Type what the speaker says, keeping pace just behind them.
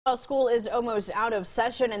Well, school is almost out of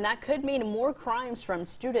session, and that could mean more crimes from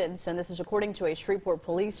students. And this is according to a Shreveport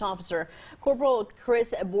police officer. Corporal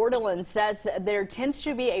Chris Bordelin says there tends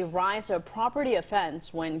to be a rise of property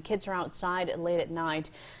offense when kids are outside late at night.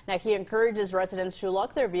 Now, he encourages residents to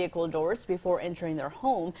lock their vehicle doors before entering their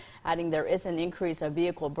home, adding there is an increase of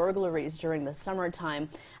vehicle burglaries during the summertime.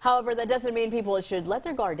 However, that doesn't mean people should let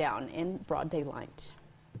their guard down in broad daylight.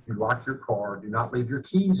 If you lock your car, do not leave your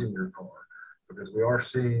keys in your car, because we are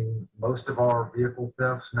seeing most of our vehicle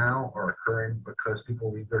thefts now are occurring because people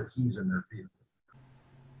leave their keys in their vehicle.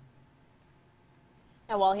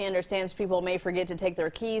 And while he understands people may forget to take their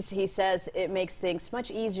keys, he says it makes things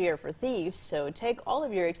much easier for thieves. So take all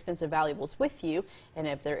of your expensive valuables with you. And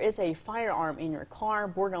if there is a firearm in your car,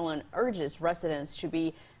 Bordelin urges residents to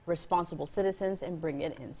be responsible citizens and bring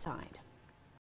it inside.